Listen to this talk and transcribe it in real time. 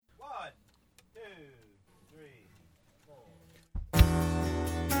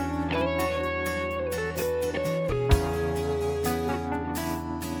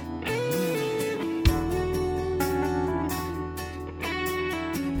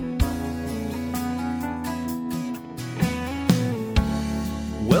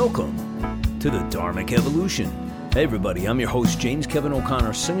Welcome to the Dharmic Evolution. Hey everybody, I'm your host James Kevin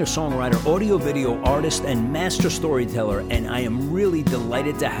O'Connor, singer-songwriter, audio-video artist, and master storyteller, and I am really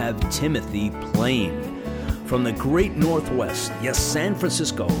delighted to have Timothy Plain. From the great Northwest, yes, San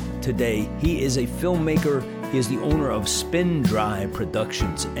Francisco, today he is a filmmaker, he is the owner of Spin Dry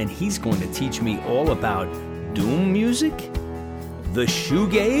Productions, and he's going to teach me all about doom music, the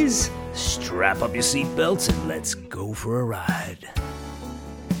shoegaze. Strap up your seatbelts and let's go for a ride.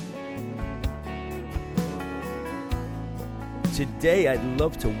 Today, I'd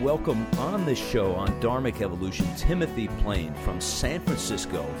love to welcome on the show on Dharmic Evolution, Timothy Plain from San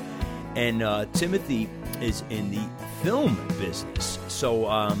Francisco. And Timothy is in the film business.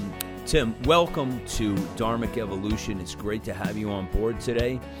 So, Tim, welcome to Dharmic Evolution. It's great to have you on board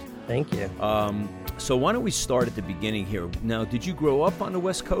today. Thank you. So why don't we start at the beginning here? Now, did you grow up on the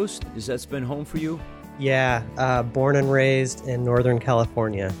West Coast? Has that been home for you? Yeah, born and raised in Northern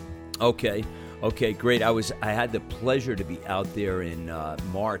California. Okay, great. I had the pleasure to be out there in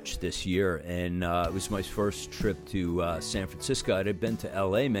March this year, and it was my first trip to San Francisco. I'd been to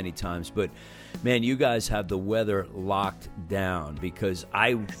L.A. many times, but man, you guys have the weather locked down because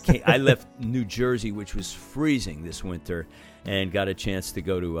I left New Jersey, which was freezing this winter, and got a chance to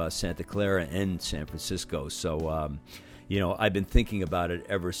go to Santa Clara and San Francisco. So, I've been thinking about it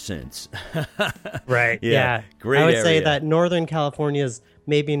ever since. Right. Yeah. Great I would area. say that Northern California is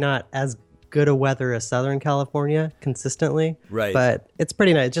maybe not as good a weather as Southern California consistently. Right. But it's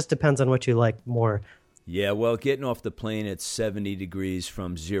pretty nice. It just depends on what you like more. Yeah, well, getting off the plane at 70 degrees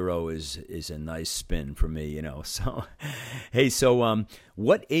from zero is a nice spin for me, So, hey,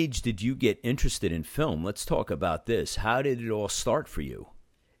 what age did you get interested in film? Let's talk about this. How did it all start for you?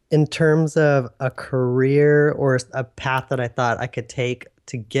 In terms of a career or a path that I thought I could take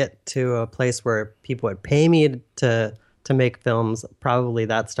to get to a place where people would pay me to make films, probably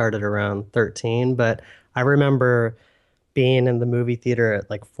that started around 13. But I remember being in the movie theater at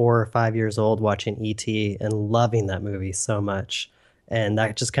like 4 or 5 years old watching E.T. and loving that movie so much. And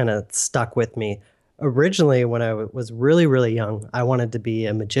that just kind of stuck with me. Originally, when I was really, really young, I wanted to be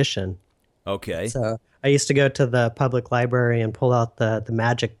a magician. Okay. So I used to go to the public library and pull out the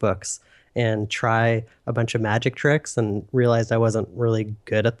magic books and try a bunch of magic tricks and realized I wasn't really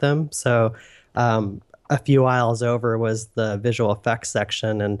good at them. So a few aisles over was the visual effects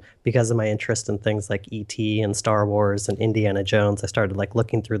section, and because of my interest in things like E.T. and Star Wars and Indiana Jones, I started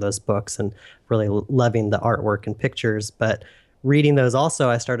looking through those books and really loving the artwork and pictures. But reading those also,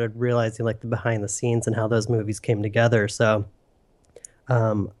 I started realizing the behind the scenes and how those movies came together. So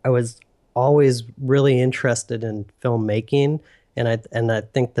I was always really interested in filmmaking, and I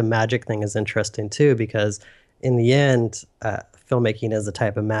think the magic thing is interesting too, because in the end, filmmaking is a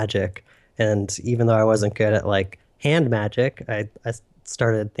type of magic. And even though I wasn't good at hand magic, I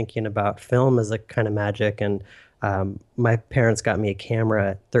started thinking about film as a kind of magic. And my parents got me a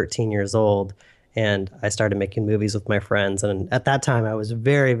camera at 13 years old, and I started making movies with my friends. And at that time, I was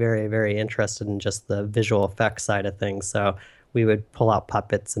very, very, very interested in just the visual effects side of things. So we would pull out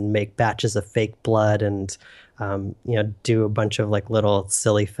puppets and make batches of fake blood and do a bunch of little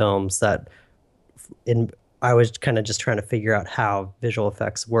silly films that I was kind of just trying to figure out how visual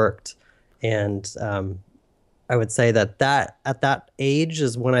effects worked. And I would say that at that age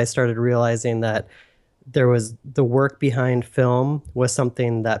is when I started realizing that there was the work behind film was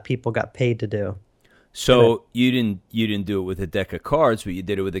something that people got paid to do. So you didn't do it with a deck of cards, but you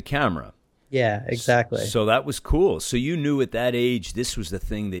did it with a camera. Yeah, exactly. So that was cool. So you knew at that age this was the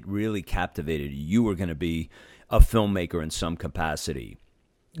thing that really captivated you. You were going to be a filmmaker in some capacity.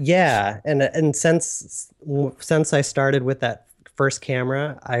 Yeah, and since I started with that first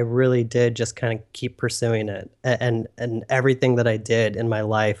camera, I really did just kind of keep pursuing it, and everything that I did in my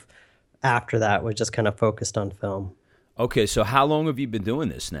life after that was just kind of focused on film. Okay, so how long have you been doing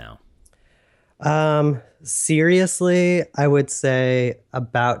this now? Seriously, I would say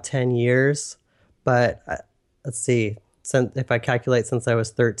about 10 years, but let's see, if I calculate since I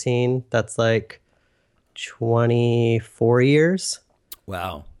was 13, that's 24 years.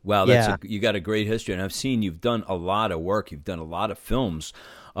 Wow, Yeah. You got a great history, and I've seen you've done a lot of work. You've done a lot of films.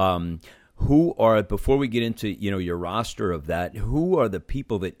 Before we get into your roster of that, who are the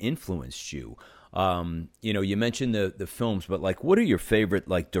people that influenced you? You mentioned the films, but what are your favorite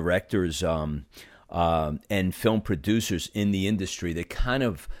directors and film producers in the industry that kind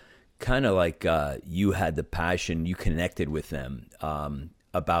of you had the passion, you connected with them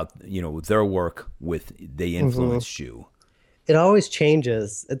about their work they influenced you? It always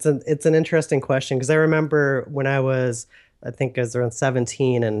changes. It's an interesting question because I remember when I was I think I was around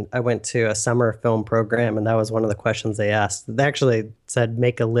 17, and I went to a summer film program, and that was one of the questions they asked. They actually said,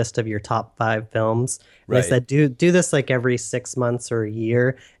 make a list of your top 5 films. And they Right. said, do this like every 6 months or a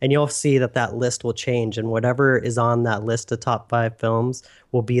year, and you'll see that that list will change. And whatever is on that list of top 5 films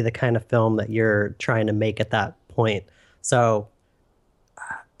will be the kind of film that you're trying to make at that point. So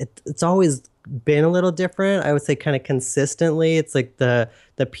it's always been a little different. I would say kind of consistently. It's like the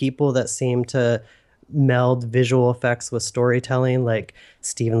people that seem to meld visual effects with storytelling, like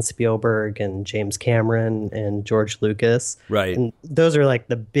Steven Spielberg and James Cameron and George Lucas. Right. And those are like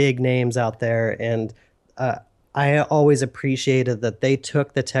the big names out there. And I always appreciated that they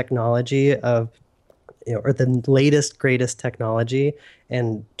took the technology of, or the latest, greatest technology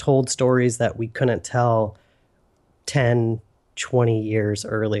and told stories that we couldn't tell 10, 20 years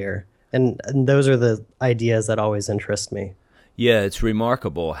earlier. And those are the ideas that always interest me. Yeah, it's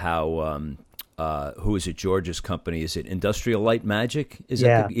remarkable how who is it? George's company, is it Industrial Light Magic? Is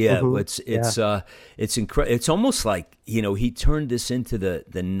Yeah. that yeah? Mhm. Yeah. It's incredible. It's almost like he turned this into the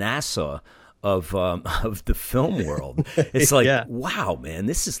NASA of of the film world. It's like, Yeah. wow, man,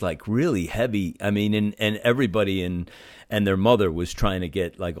 this is like really heavy. I mean, and everybody and their mother was trying to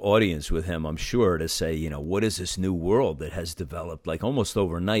get like audience with him, I'm sure, to say, what is this new world that has developed? Like almost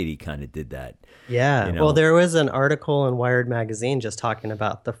overnight, he kind of did that. Yeah. You Well, know, there was an article in Wired magazine just talking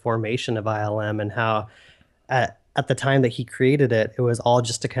about the formation of ILM and how at the time that he created it, it was all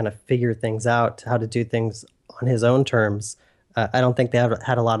just to kind of figure things out, how to do things on his own terms. I don't think they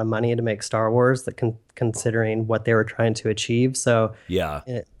had a lot of money to make Star Wars, that considering what they were trying to achieve. So, yeah.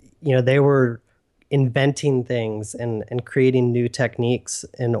 they were inventing things and creating new techniques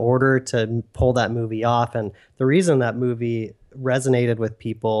in order to pull that movie off. And the reason that movie resonated with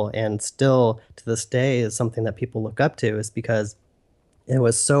people and still to this day is something that people look up to is because it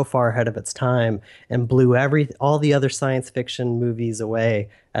was so far ahead of its time and blew all the other science fiction movies away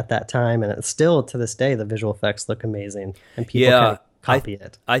at that time. And it's still to this day, the visual effects look amazing and people kind Yeah, of copy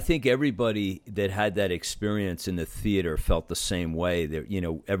it. I think everybody that had that experience in the theater felt the same way.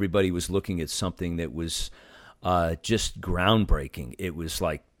 That everybody was looking at something that was just groundbreaking. It was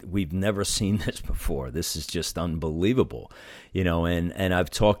like, we've never seen this before. This is just unbelievable, And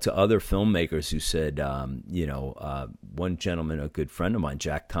I've talked to other filmmakers who said, one gentleman, a good friend of mine,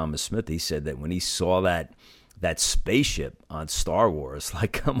 Jack Thomas Smith, he said that when he saw that spaceship on Star Wars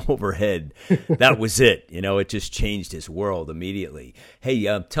like come overhead, that was it. It just changed his world immediately. Hey,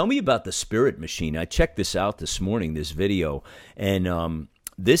 tell me about the Spirit Machine. I checked this out this morning, this video, and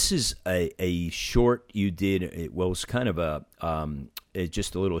this is a short you did. It was kind of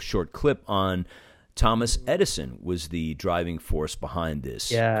just a little short clip on Thomas Edison was the driving force behind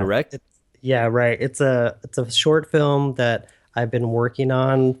this. Yeah. Correct? Yeah, right. It's a short film that I've been working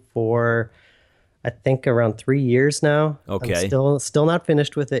on for I think around 3 years now. Okay. I'm still not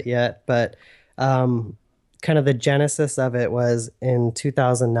finished with it yet, but kind of the genesis of it was in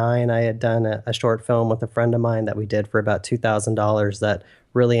 2009. I had done a short film with a friend of mine that we did for about $2,000 that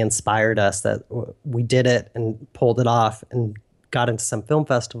really inspired us. That we did it and pulled it off and got into some film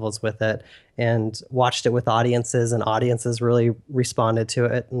festivals with it and watched it with audiences, and audiences really responded to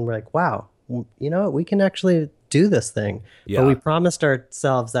it. And we're like, wow, you know what? We can actually do this thing. Yeah. But we promised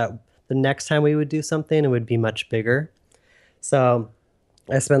ourselves that the next time we would do something, it would be much bigger. So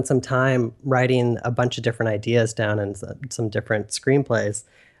I spent some time writing a bunch of different ideas down and some different screenplays.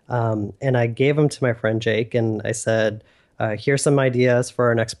 And I gave them to my friend Jake, and I said, here's some ideas for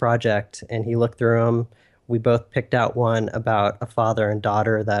our next project. And he looked through them. We both picked out one about a father and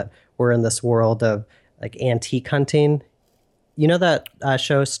daughter that were in this world of like antique hunting. You know that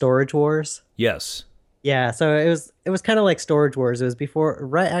show Storage Wars? Yes. Yeah, so it was kind of like Storage Wars. It was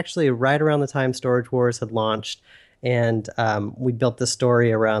right around the time Storage Wars had launched, and we built this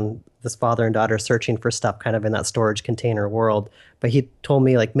story around this father and daughter searching for stuff kind of in that storage container world. But he told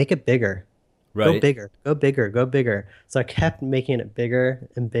me, like, make it bigger. Right. Go bigger, go bigger, go bigger. So I kept making it bigger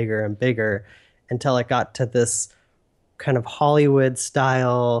and bigger and bigger until it got to this kind of Hollywood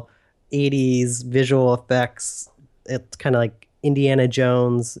style 80s visual effects. It's kind of like Indiana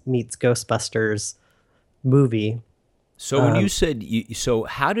Jones meets Ghostbusters movie. So when you said, so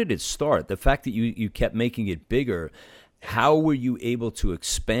how did it start? The fact that you kept making it bigger, how were you able to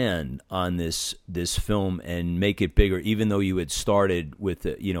expand on this film and make it bigger, even though you had started with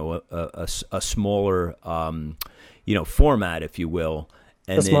a smaller format, if you will,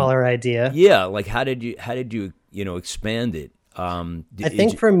 and A smaller idea. Yeah, like how did you expand it? I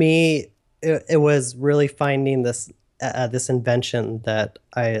think for me, it was really finding this invention that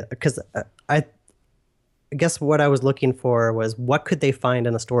I guess what I was looking for was what could they find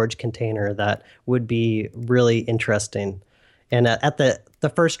in a storage container that would be really interesting. And at the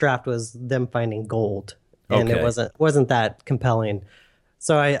first draft was them finding gold, and it Okay. wasn't that compelling.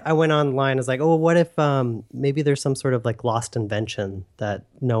 So I went online. I was like, oh, what if maybe there's some sort of like lost invention that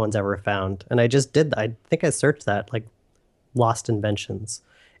no one's ever found? And I just did. I think I searched that like lost inventions,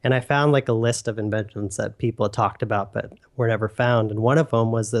 and I found like a list of inventions that people had talked about but were never found. And one of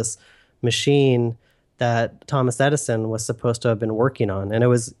them was this machine that Thomas Edison was supposed to have been working on, and it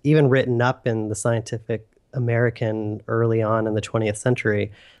was even written up in the Scientific American early on in the 20th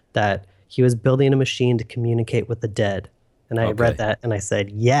century that he was building a machine to communicate with the dead. And I read Okay. that and I said,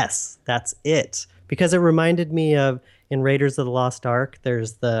 yes, that's it. Because it reminded me of in Raiders of the Lost Ark,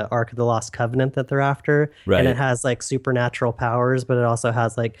 there's the Ark of the Lost Covenant that they're after. And it Right. has like supernatural powers, but it also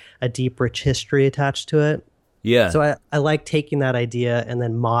has like a deep, rich history attached to it. Yeah. So I like taking that idea and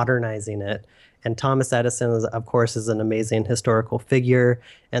then modernizing it. And Thomas Edison, is, of course, is an amazing historical figure.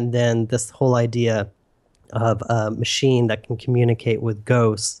 And then this whole idea of a machine that can communicate with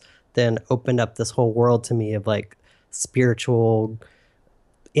ghosts then opened up this whole world to me of like spiritual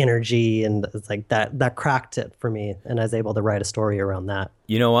energy, and it's like that cracked it for me, and I was able to write a story around that.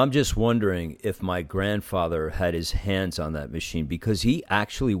 I'm just wondering if my grandfather had his hands on that machine because he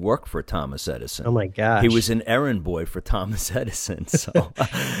actually worked for Thomas Edison. Oh my He gosh. was an errand boy for Thomas Edison. So,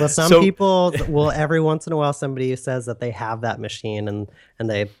 Well, some so people will every once in a while somebody says that they have that machine, and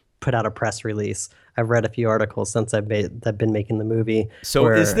they put out a press release. I've read a few articles since I've been making the movie. So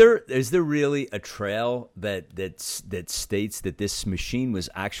where, is there really a trail that states that this machine was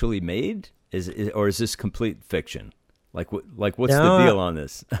actually made? Or is this complete fiction? What's the No, deal on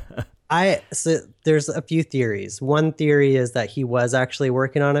this? so there's a few theories. One theory is that he was actually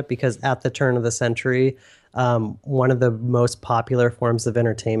working on it because at the turn of the century, one of the most popular forms of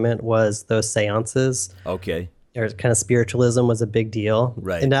entertainment was those seances. Okay, There's kind of spiritualism was a big deal,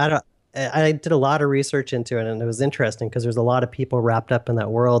 right. and I did a lot of research into it, and it was interesting because there's a lot of people wrapped up in that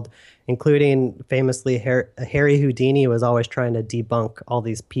world, including famously Harry Houdini was always trying to debunk all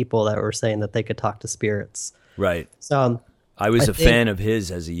these people that were saying that they could talk to spirits. Right. So I was I a think fan of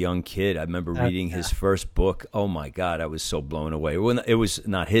his as a young kid. I remember reading his first book. Oh my God, I was so blown away. Well, it was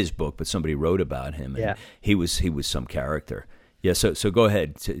not his book, but somebody wrote about him, and Yeah. he was some character. Yeah. So go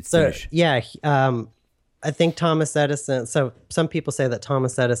ahead to So finish. yeah, I think Thomas Edison. So some people say that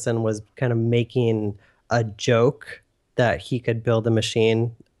Thomas Edison was kind of making a joke that he could build a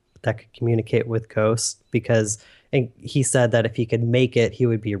machine that could communicate with ghosts because and he said that if he could make it, he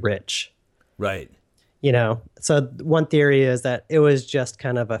would be rich. Right. So one theory is that it was just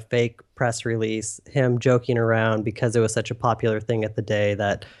kind of a fake press release, him joking around because it was such a popular thing at the day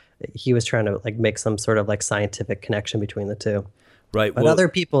that he was trying to like make some sort of like scientific connection between the two. Right. But Well, other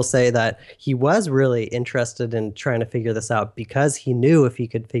people say that he was really interested in trying to figure this out because he knew if he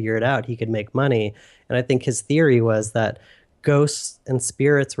could figure it out, he could make money. And I think his theory was that ghosts and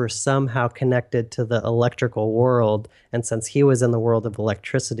spirits were somehow connected to the electrical world. And since he was in the world of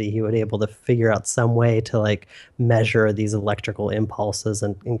electricity, he would be able to figure out some way to like measure these electrical impulses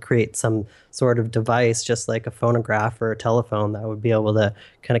and create some sort of device, just like a phonograph or a telephone that would be able to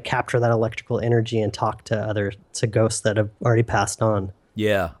kind of capture that electrical energy and talk to ghosts that have already passed on.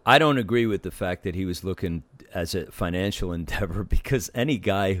 yeah, I don't agree with the fact that he was looking as a financial endeavor because any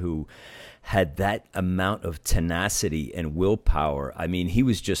guy who had that amount of tenacity and willpower, I mean, he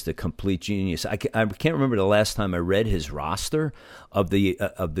was just a complete genius. I can't remember the last time I read his roster of the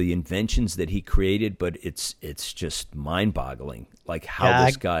inventions that he created, but it's just mind-boggling. Like how Yeah,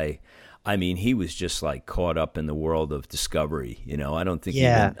 this guy, I mean, he was just like caught up in the world of discovery. I don't think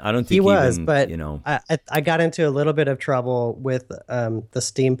Yeah, I don't think he was, even, but I got into a little bit of trouble with the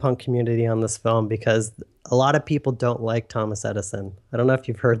steampunk community on this film because a lot of people don't like Thomas Edison. I don't know if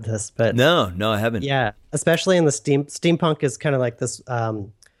you've heard this, but No, I haven't. yeah, especially in the steampunk is kind of like this.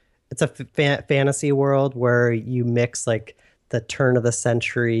 It's a fantasy world where you mix like the turn of the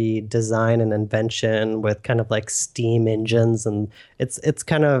century design and invention with kind of like steam engines, and it's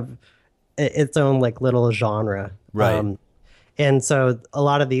kind of its own like little genre. Right. And so a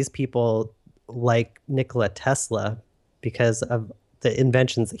lot of these people like Nikola Tesla because of the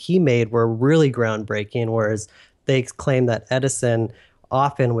inventions that he made were really groundbreaking, whereas they claim that Edison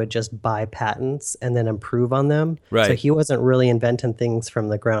often would just buy patents and then improve on them. So Right. he wasn't really inventing things from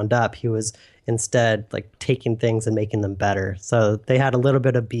the ground up. He was instead like taking things and making them better. So they had a little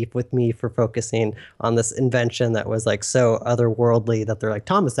bit of beef with me for focusing on this invention that was like so otherworldly that they're like,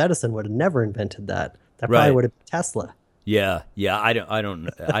 Thomas Edison would have never invented that. That probably Right. would have been Tesla. Yeah. I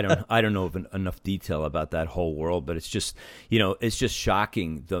don't know of enough detail about that whole world, but it's just, it's just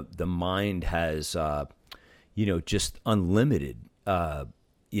shocking. The mind has, just unlimited,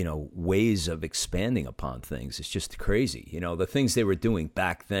 ways of expanding upon things. It's just crazy. The things they were doing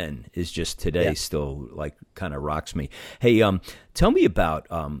back then is just today still like kind of rocks me. Hey, tell me about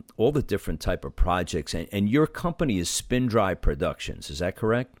all the different type of projects, and your company is Spin Dry Productions. Is that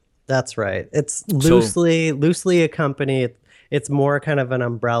correct? That's right. It's loosely a company. It's more kind of an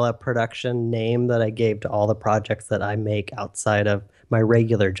umbrella production name that I gave to all the projects that I make outside of my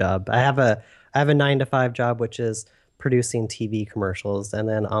regular job. I have a 9 to 5 job, which is producing TV commercials, and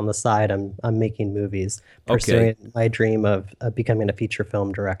then on the side, I'm making movies, pursuing my dream of becoming a feature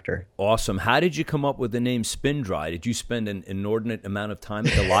film director. Awesome. How did you come up with the name Spin Dry? Did you spend an inordinate amount of time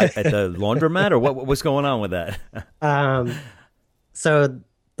at the laundromat, or what's going on with that? So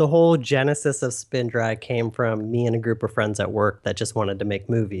the whole genesis of Spin Dry came from me and a group of friends at work that just wanted to make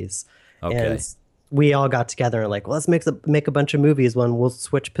movies. Okay. And we all got together and like, well, let's make a bunch of movies when we'll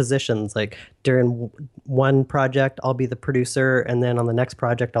switch positions. Like during one project, I'll be the producer, and then on the next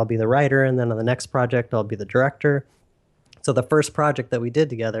project, I'll be the writer, and then on the next project, I'll be the director. So the first project that we did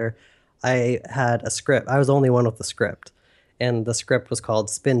together, I had a script. I was the only one with the script, and the script was called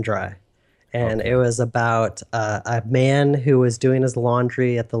Spin Dry. And it was about a man who was doing his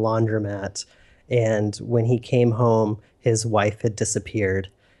laundry at the laundromat, and when he came home, his wife had disappeared,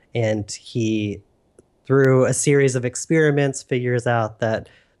 and he, through a series of experiments, figures out that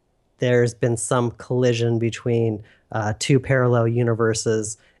there's been some collision between 2 parallel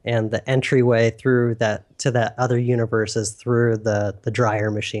universes, and the entryway through that to that other universe is through the dryer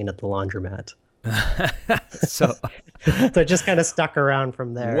machine at the laundromat. So it just kind of stuck around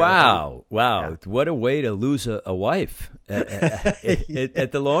from there. Wow. Yeah. What a way to lose a wife at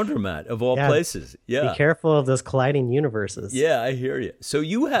the laundromat of all places. Yeah. Be careful of those colliding universes. Yeah, I hear you. So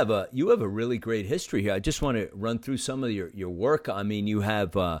you have a really great history here. I just want to run through some of your work. I mean, you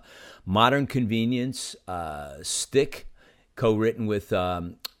have Modern Convenience, Stick, co-written with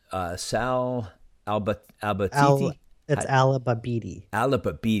Sal Albatiti. It's Alababidi.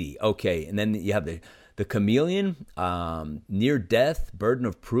 Alababidi. Okay, and then you have the Chameleon, Near Death, Burden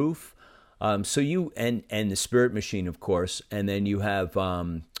of Proof. So you and the Spirit Machine, of course, and then you have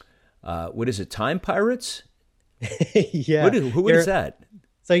what is it? Time Pirates? Yeah. Who is that?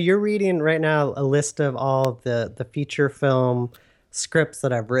 So you're reading right now a list of all of the feature film scripts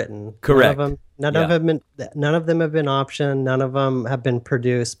that I've written. Correct. None of them have been optioned. None of them have been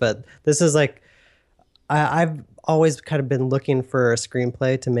produced. But this is like, I've always kind of been looking for a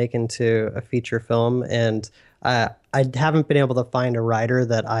screenplay to make into a feature film, and I haven't been able to find a writer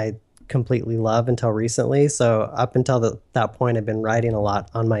that I completely love until recently. So up until that point, I've been writing a lot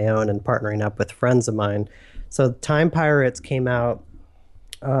on my own and partnering up with friends of mine. So Time Pirates came out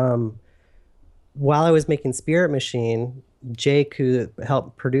while I was making Spirit Machine. Jake, who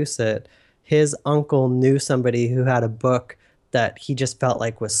helped produce it, his uncle knew somebody who had a book that he just felt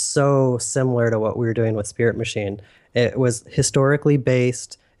like was so similar to what we were doing with Spirit Machine. It was historically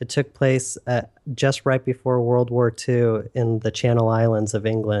based. It took place just right before World War II in the Channel Islands of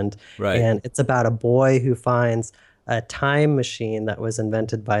England. Right. And it's about a boy who finds a time machine that was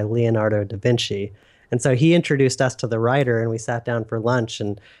invented by Leonardo da Vinci. And so he introduced us to the writer, and we sat down for lunch,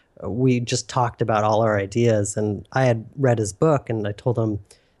 and we just talked about all our ideas. And I had read his book, and I told him,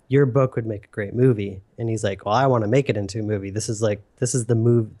 your book would make a great movie. And he's like, well, I want to make it into a movie. This is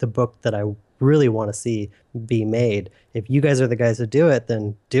the book that I really want to see be made. If you guys are the guys who do it,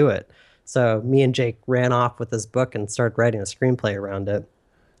 then do it. So me and Jake ran off with this book and started writing a screenplay around it.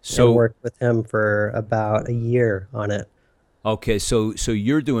 So and worked with him for about a year on it. Okay, so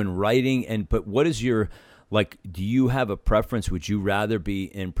you're doing writing, but what is your, like, do you have a preference? Would you rather be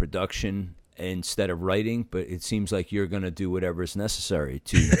in production instead of writing? But it seems like you're going to do whatever is necessary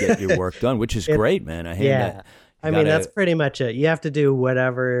to get your work done, which is great, man. I mean, that's pretty much it. You have to do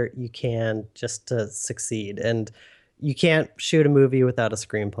whatever you can just to succeed. And you can't shoot a movie without a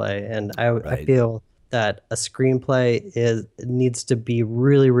screenplay. And I feel that a screenplay needs to be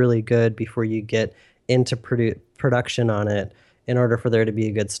really, really good before you get into production on it in order for there to be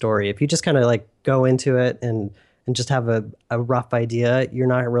a good story. If you just kind of like go into it and just have a rough idea, you're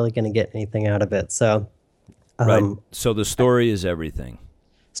not really going to get anything out of it. So, So the story is everything.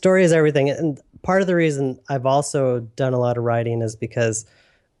 Story is everything. And part of the reason I've also done a lot of writing is because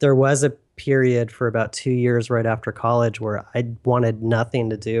there was a period for about 2 years right after college where I wanted nothing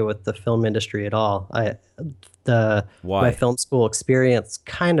to do with the film industry at all. My film school experience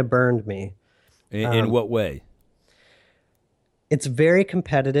kind of burned me. In what way? It's very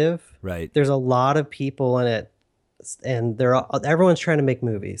competitive. Right. There's a lot of people in it, and everyone's trying to make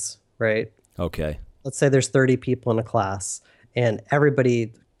movies, right? Okay. Let's say there's 30 people in a class, and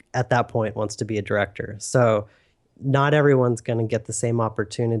everybody at that point wants to be a director. So not everyone's going to get the same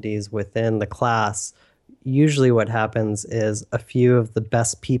opportunities within the class. Usually what happens is a few of the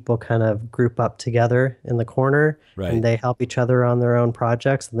best people kind of group up together in the corner and Right. they help each other on their own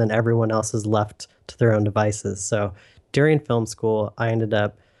projects, and then everyone else is left to their own devices. So during film school, I ended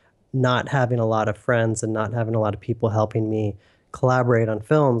up not having a lot of friends and not having a lot of people helping me collaborate on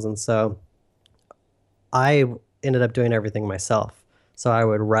films. And so I ended up doing everything myself. So I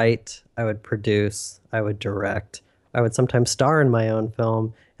would write, I would produce, I would direct, I would sometimes star in my own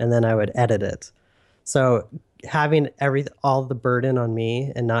film, and then I would edit it. So having all the burden on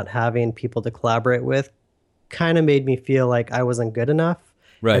me and not having people to collaborate with kind of made me feel like I wasn't good enough.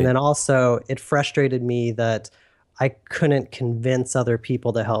 And Right. then also it frustrated me that I couldn't convince other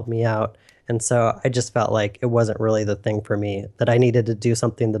people to help me out. And so I just felt like it wasn't really the thing for me, that I needed to do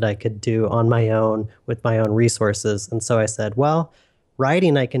something that I could do on my own with my own resources. And so I said, well,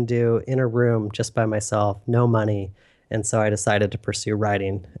 writing I can do in a room just by myself, no money. And so I decided to pursue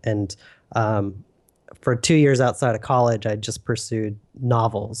writing. And for 2 years outside of college, I just pursued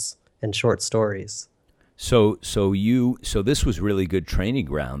novels and short stories. So this was really good training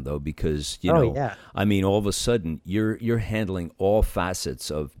ground though, because Oh, yeah. I mean, all of a sudden you're handling all facets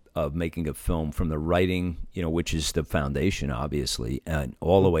of making a film, from the writing, which is the foundation, obviously, and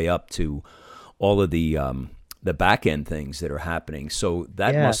all the way up to all of the back end things that are happening. So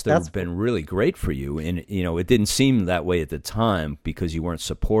that Yeah, must have been really great for you. And it didn't seem that way at the time because you weren't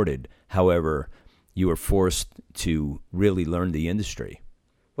supported. However, you were forced to really learn the industry.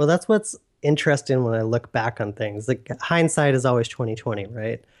 well, that's what's interesting when I look back on things. Like hindsight is always 2020,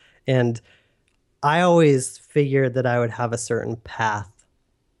 right? And I always figured that I would have a certain path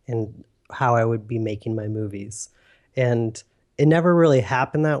in how I would be making my movies. And it never really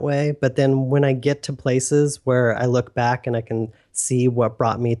happened that way. But then when I get to places where I look back and I can see what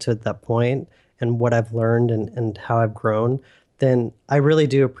brought me to that point and what I've learned and how I've grown, then I really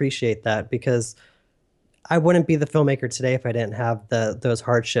do appreciate that, because I wouldn't be the filmmaker today if I didn't have those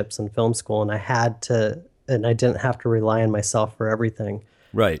hardships in film school, and I didn't have to rely on myself for everything.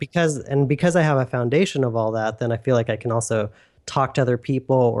 Right. Because I have a foundation of all that, then I feel like I can also talk to other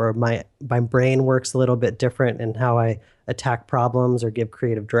people, or my brain works a little bit different in how I attack problems or give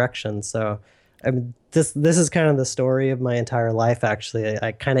creative direction. So this is kind of the story of my entire life. Actually,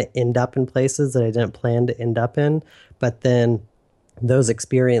 I kind of end up in places that I didn't plan to end up in, but then those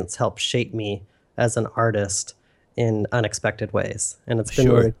experiences help shape me as an artist in unexpected ways, and it's been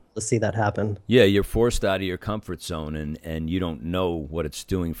really Sure. cool to see that happen. Yeah, you're forced out of your comfort zone, and you don't know what it's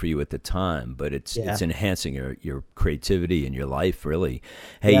doing for you at the time, but Yeah, it's enhancing your creativity and your life, really.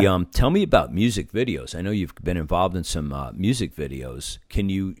 Hey, yeah. tell me about music videos. I know you've been involved in some music videos. Can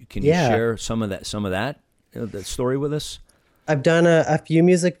you Yeah, share that story with us? I've done a few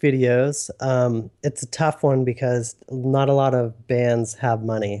music videos. It's a tough one because not a lot of bands have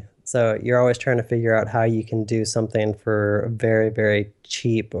money. So you're always trying to figure out how you can do something for very, very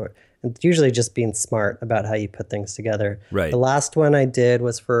cheap, or it's usually just being smart about how you put things together. The Right. last one I did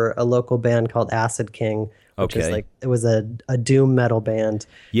was for a local band called Acid King, which is Okay. like, it was a doom metal band.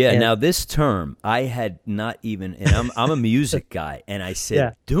 Yeah, And now this term I had not even, and I'm a music guy, and I yeah,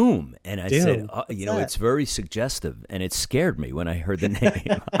 said doom, and I said, doom. What's it's that? very suggestive, and it scared me when I heard the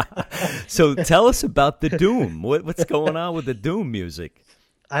name. So tell us about the doom. What's going on with the doom music?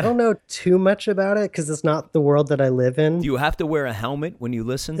 I don't know too much about it because it's not the world that I live Do in. you have to wear a helmet when you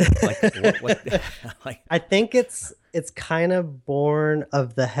listen? Like what like I think it's kind of born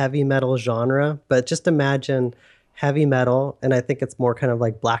of the heavy metal genre, but just imagine heavy metal, and I think it's more kind of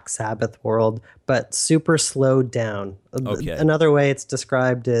like Black Sabbath world, but super slowed down. okay. Another way it's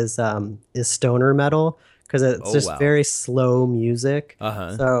described is stoner metal, because it's Oh just wow. very slow music.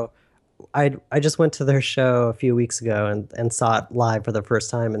 Uh-huh. So I just went to their show a few weeks ago and saw it live for the first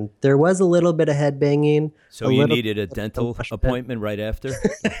time, and there was a little bit of headbanging, So a you little needed a bit of dental mosh pit. appointment right after?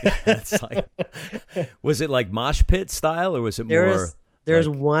 That's like, was it like mosh pit style, or was it There more is there's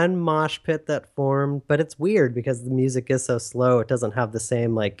like, one mosh pit that formed, but it's weird because the music is so slow. It doesn't have the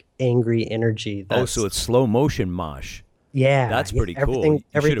same like angry energy. oh, so it's slow motion mosh? Yeah, That's yeah. pretty cool. You should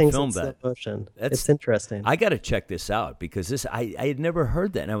have Everything's in filmed slow that. motion. That's It's interesting. I got to check this out because I had never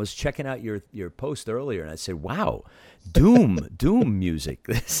heard that, and I was checking out your post earlier, and I said, "Wow, doom music.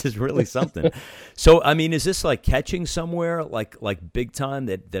 This is really something." So, I mean, is this like catching somewhere like big time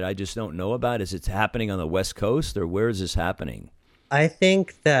that I just don't know about? Is it happening on the West Coast, or where is this happening? I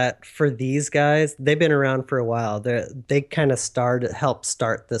think that for these guys, they've been around for a while. They kind of helped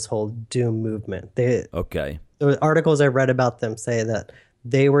start this whole doom movement. Okay, The articles I read about them say that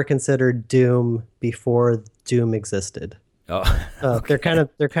they were considered doom before doom existed. Oh, So okay.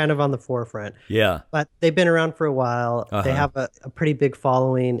 they're kind of on the forefront. Yeah. But they've been around for a while. They Uh-huh. have a pretty big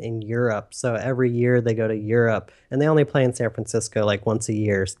following in Europe. So every year they go to Europe and they only play in San Francisco like once a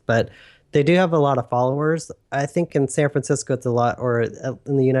year. But they do have a lot of followers. I think in San Francisco it's a lot, or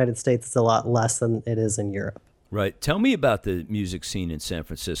in the United States it's a lot less than it is in Europe. Right. Tell me about the music scene in San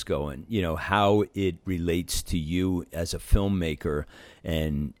Francisco and, how it relates to you as a filmmaker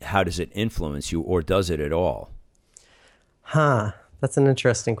and how does it influence you or does it at all? Huh. That's an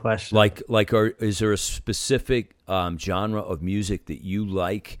interesting question. Is there a specific genre of music that you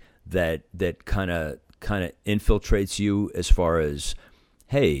like that kind of infiltrates you as far as,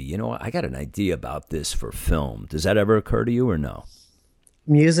 hey, I got an idea about this for film. Does that ever occur to you or no?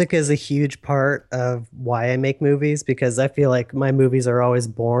 Music is a huge part of why I make movies because I feel like my movies are always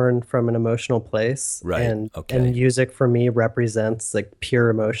born from an emotional place Right. and Okay. music for me represents like pure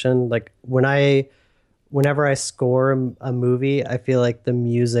emotion. Like whenever I score a movie, I feel like the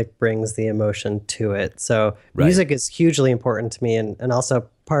music brings the emotion to it. So Right. music is hugely important to me and also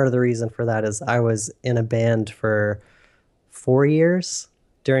part of the reason for that is I was in a band for 4 years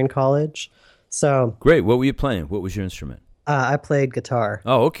during college. So Great. What were you playing? What was your instrument? I played guitar.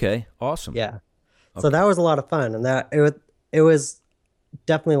 Oh, okay. Awesome. Yeah. So Okay. that was a lot of fun, and it was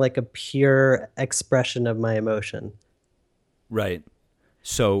definitely like a pure expression of my emotion. Right.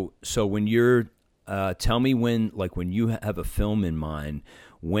 So when you're, tell me when you have a film in mind,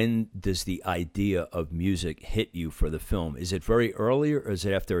 when does the idea of music hit you for the film? Is it very early or is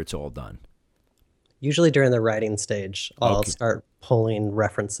it after it's all done? Usually during the writing stage, I'll Okay. start pulling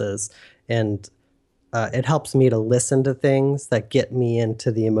references, and it helps me to listen to things that get me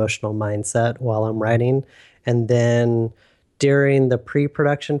into the emotional mindset while I'm writing, and then during the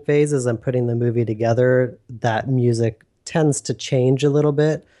pre-production phases, I'm putting the movie together. That music tends to change a little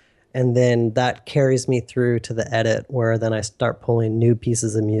bit, and then that carries me through to the edit where then I start pulling new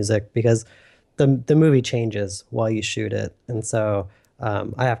pieces of music because the movie changes while you shoot it, and so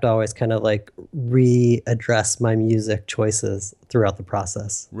I have to always kind of like readdress my music choices throughout the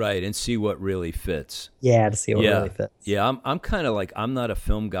process. Right, and see what really fits. Yeah, to see what Yeah. really fits. Yeah, I'm kind of like I'm not a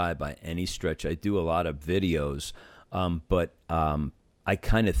film guy by any stretch. I do a lot of videos, but I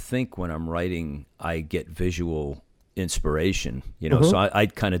kind of think when I'm writing, I get visual inspiration. So Hmm. I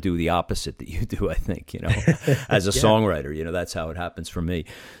kind of do the opposite that you do. I think as a Yeah. songwriter, that's how it happens for me.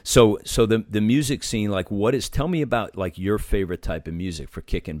 So the music scene, like, what is? Tell me about like your favorite type of music for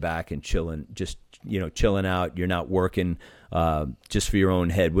kicking back and chilling, just chilling out. You're not working, just for your own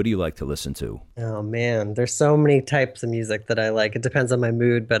head. What do you like to listen to? Oh man, there's so many types of music that I like. It depends on my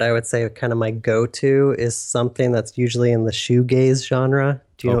mood, but I would say kind of my go-to is something that's usually in the shoegaze genre.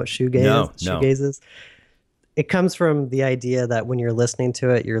 Do you know Oh, what shoegaze no, no. shoegaze is? It comes from the idea that when you're listening to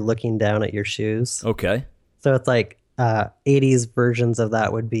it, you're looking down at your shoes. Okay. So it's like 80s versions of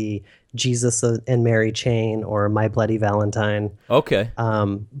that would be Jesus and Mary Chain or My Bloody Valentine. Okay.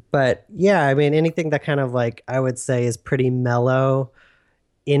 But yeah, I mean, anything that kind of like I would say is pretty mellow,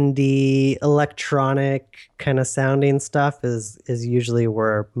 indie, electronic kind of sounding stuff is usually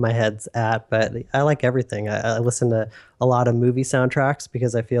where my head's at. But I like everything. I listen to a lot of movie soundtracks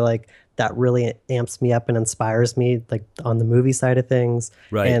because I feel like that really amps me up and inspires me, like on the movie side of things.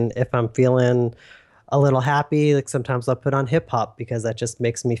 Right. And if I'm feeling a little happy, like sometimes I'll put on hip hop because that just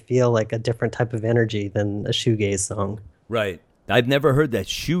makes me feel like a different type of energy than a shoegaze song. Right. I've never heard that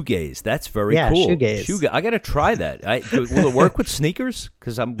shoegaze. That's very Yeah, cool. shoegaze. Shoegaze. I got to try that. Will it work with sneakers?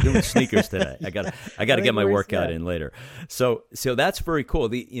 Because I'm doing sneakers today. I got I to get think my we're workout set. in later. So that's very cool.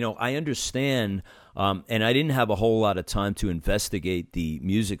 I understand. And I didn't have a whole lot of time to investigate the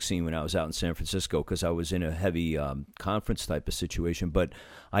music scene when I was out in San Francisco because I was in a heavy conference type of situation. But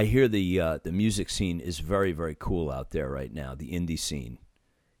I hear the music scene is very, very cool out there right now. The indie scene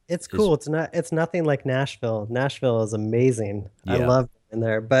It's is, cool. It's nothing like Nashville. Nashville is amazing. I yeah, love in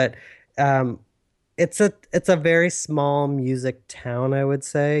there, but um it's a very small music town, I would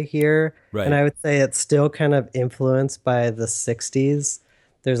say here, and right, I would say it's still kind of influenced by the 60s.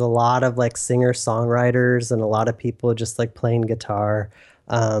 There's a lot of like singer-songwriters and a lot of people just like playing guitar.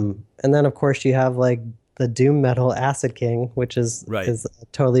 And then of course you have like the doom metal Acid King, which is right, is a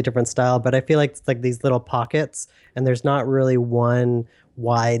totally different style, but I feel like it's like these little pockets and there's not really one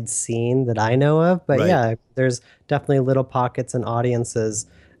wide scene that I know of. But right. yeah, there's definitely little pockets and audiences.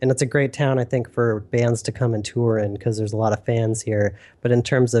 And it's a great town, I think, for bands to come and tour in because there's a lot of fans here. But in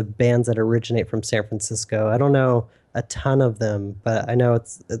terms of bands that originate from San Francisco, I don't know a ton of them, but I know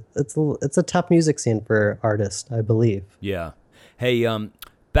it's a tough music scene for artists, I believe. Yeah. Hey,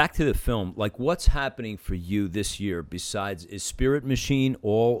 back to the film, like what's happening for you this year besides, is Spirit Machine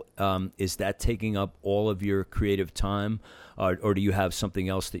is that taking up all of your creative time, or do you have something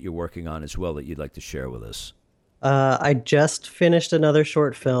else that you're working on as well that you'd like to share with us? I just finished another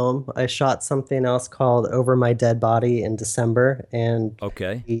short film. I shot something else called Over My Dead Body in December, and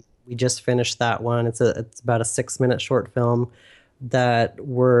Okay. we just finished that one. It's about a 6-minute short film that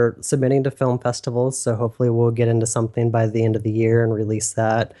we're submitting to film festivals. So hopefully we'll get into something by the end of the year and release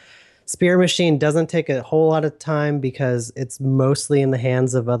that. Spear Machine doesn't take a whole lot of time because it's mostly in the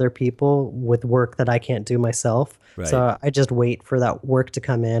hands of other people with work that I can't do myself. Right. So I just wait for that work to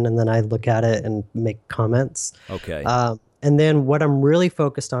come in and then I look at it and make comments. Okay. And then what I'm really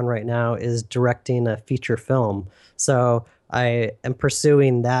focused on right now is directing a feature film. So I am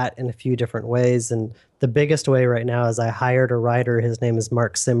pursuing that in a few different ways. And the biggest way right now is I hired a writer. His name is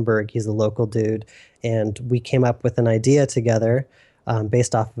Mark Simberg. He's a local dude. And we came up with an idea together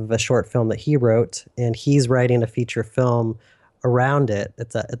based off of a short film that he wrote. And he's writing a feature film around it.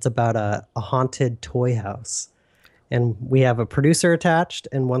 It's about a haunted toy house. And we have a producer attached.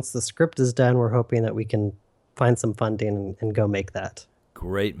 And once the script is done, we're hoping that we can find some funding and go make that.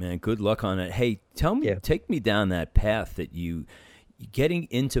 Great, man. Good luck on it. Hey, Yeah. take me down that path that you getting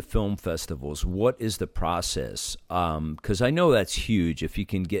into film festivals. What is the process? Because I know that's huge. If you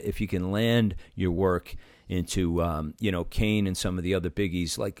can land your work into Kane and some of the other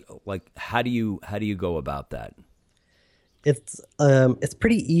biggies, like how do you go about that? It's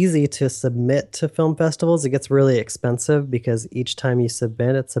pretty easy to submit to film festivals. It gets really expensive because each time you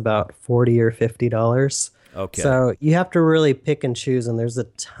submit, it's about $40 or $50. Okay. So you have to really pick and choose, and there's a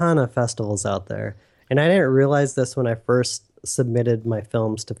ton of festivals out there. And I didn't realize this when I first submitted my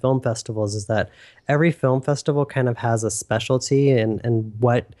films to film festivals, is that every film festival kind of has a specialty, and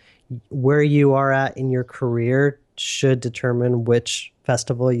where you are at in your career should determine which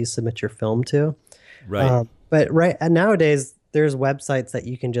festival you submit your film to. Right. But nowadays, there's websites that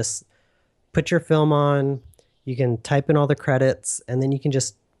you can just put your film on, you can type in all the credits, and then you can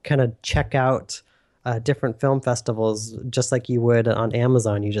just kind of check out different film festivals just like you would on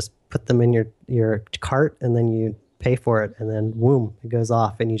Amazon. You just put them in your cart, and then you pay for it, and then boom, it goes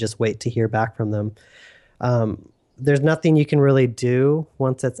off, and you just wait to hear back from them. There's nothing you can really do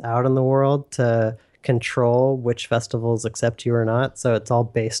once it's out in the world to control which festivals accept you or not. So it's all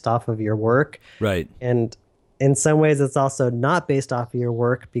based off of your work. Right. And in some ways, it's also not based off of your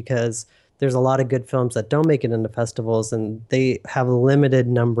work because there's a lot of good films that don't make it into festivals, and they have a limited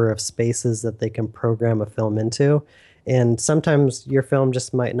number of spaces that they can program a film into. And sometimes your film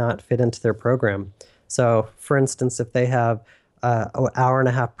just might not fit into their program. So, for instance, if they have an hour and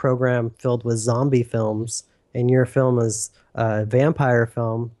a half program filled with zombie films and your film is a vampire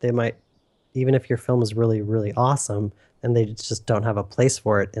film, they might, even if your film is really, really awesome, and they just don't have a place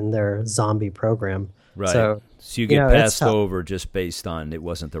for it in their zombie program. Right. So you get passed over just based on it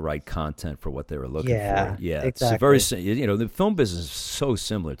wasn't the right content for what they were looking for. Yeah, exactly. It's very, the film business is so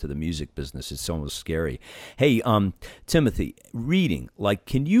similar to the music business. It's almost scary. Hey, Timothy, reading, like,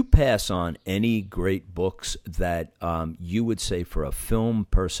 can you pass on any great books that you would say for a film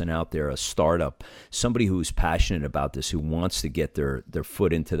person out there, a startup, somebody who's passionate about this, who wants to get their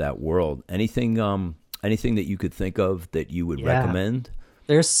foot into that world? Anything that you could think of that you would recommend?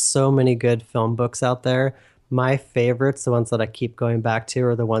 There's so many good film books out there. My favorites, the ones that I keep going back to,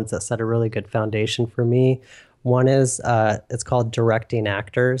 are the ones that set a really good foundation for me. One is, it's called Directing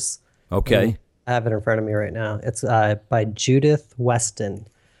Actors. Okay. I have it in front of me right now. It's by Judith Weston.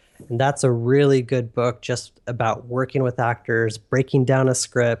 And that's a really good book just about working with actors, breaking down a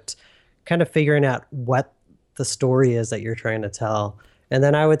script, kind of figuring out what the story is that you're trying to tell. And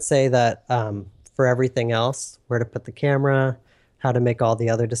then I would say that for everything else, where to put the camera, how to make all the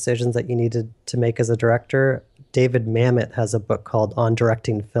other decisions that you need to make as a director, David Mamet has a book called On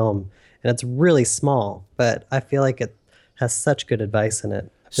Directing Film. And it's really small, but I feel like it has such good advice in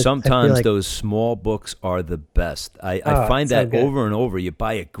it. Sometimes those small books are the best. I find that over and over. You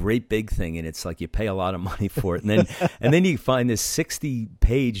buy a great big thing, and it's like you pay a lot of money for it, and then you find this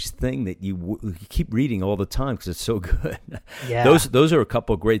 60-page thing that you keep reading all the time because it's so good. Yeah. Those are a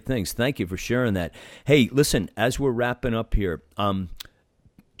couple of great things. Thank you for sharing that. Hey, listen, as we're wrapping up here,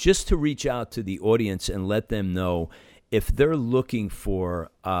 just to reach out to the audience and let them know if they're looking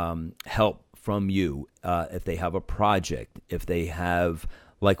for help from you, if they have a project, if they have.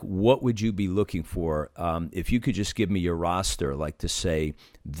 Like, what would you be looking for? If you could just give me your roster, like to say,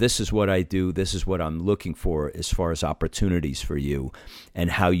 this is what I do, this is what I'm looking for as far as opportunities for you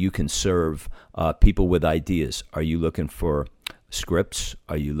and how you can serve people with ideas. Are you looking for scripts?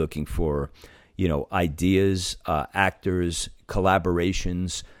 Are you looking for, ideas, actors,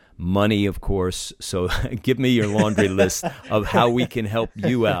 collaborations, money, of course. So give me your laundry list of how we can help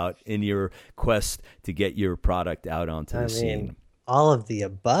you out in your quest to get your product out onto the scene. All of the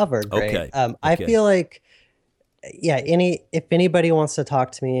above are great. Okay. I feel like, if anybody wants to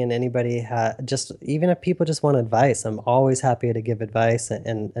talk to me, and anybody even if people just want advice, I'm always happy to give advice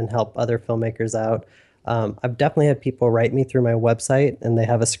and help other filmmakers out. I've definitely had people write me through my website, and they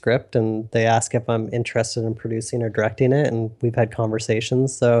have a script and they ask if I'm interested in producing or directing it, and we've had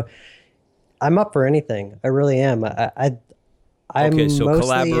conversations. So I'm up for anything. I really am. Okay, so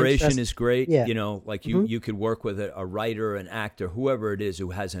collaboration is great. Yeah. You could work with a writer, an actor, whoever it is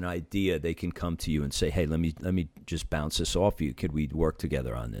who has an idea. They can come to you and say, "Hey, let me just bounce this off you. Could we work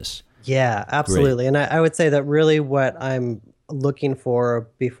together on this?" Yeah, absolutely. Great. And I would say that really what I'm looking for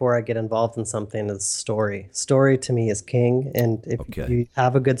before I get involved in something is story. Story to me is king. And if you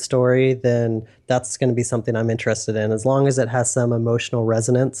have a good story, then that's going to be something I'm interested in. As long as it has some emotional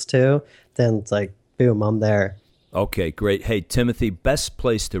resonance too, then it's like, boom, I'm there. Okay, great. Hey, Timothy, best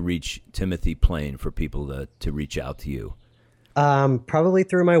place to reach Timothy Plain for people to reach out to you? Probably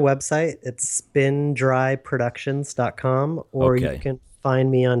through my website. It's spindryproductions.com, or you can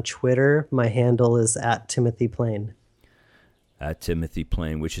find me on Twitter. My handle is @TimothyPlain.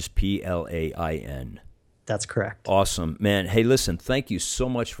 @TimothyPlain, which is Plain. That's correct. Awesome, man. Hey, listen, thank you so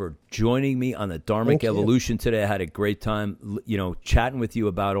much for joining me on the Dharmic Evolution today. I had a great time, chatting with you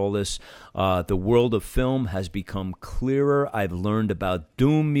about all this. The world of film has become clearer. I've learned about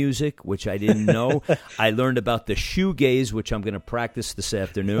doom music, which I didn't know. I learned about the shoegaze, which I'm going to practice this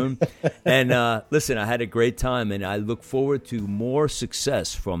afternoon. And listen, I had a great time, and I look forward to more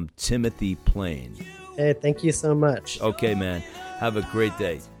success from Timothy Plain. Hey, thank you so much. Okay, man. Have a great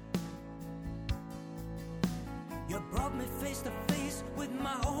day.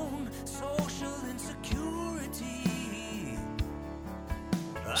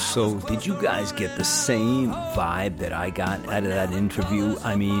 So did you guys get the same vibe that I got out of that interview?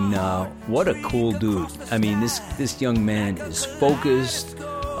 I mean, what a cool dude. I mean, this young man is focused.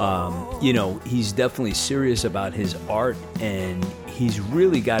 He's definitely serious about his art, and he's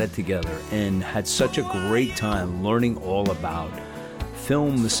really got it together, and had such a great time learning all about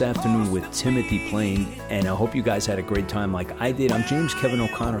film this afternoon with Timothy Plain. And I hope you guys had a great time like I did. I'm James Kevin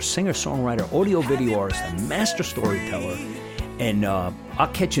O'Connor, singer-songwriter, audio-video artist, and master storyteller. And I'll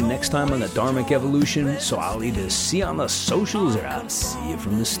catch you next time on the Dharmic Evolution. So I'll either see you on the socials or I'll see you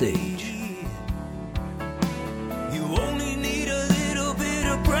from the stage. You only need a little bit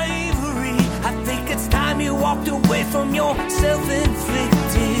of bravery. I think it's time you walked away from your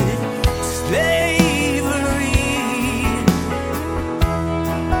self-inflicted slavery.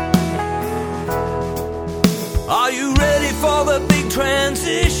 Are you ready for the big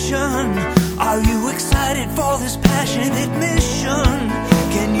transition? Are you excited for this passionate mission?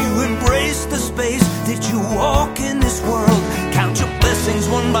 Can you embrace the space that you walk in this world? Count your blessings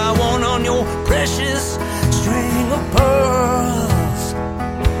one by one on your precious string of pearls.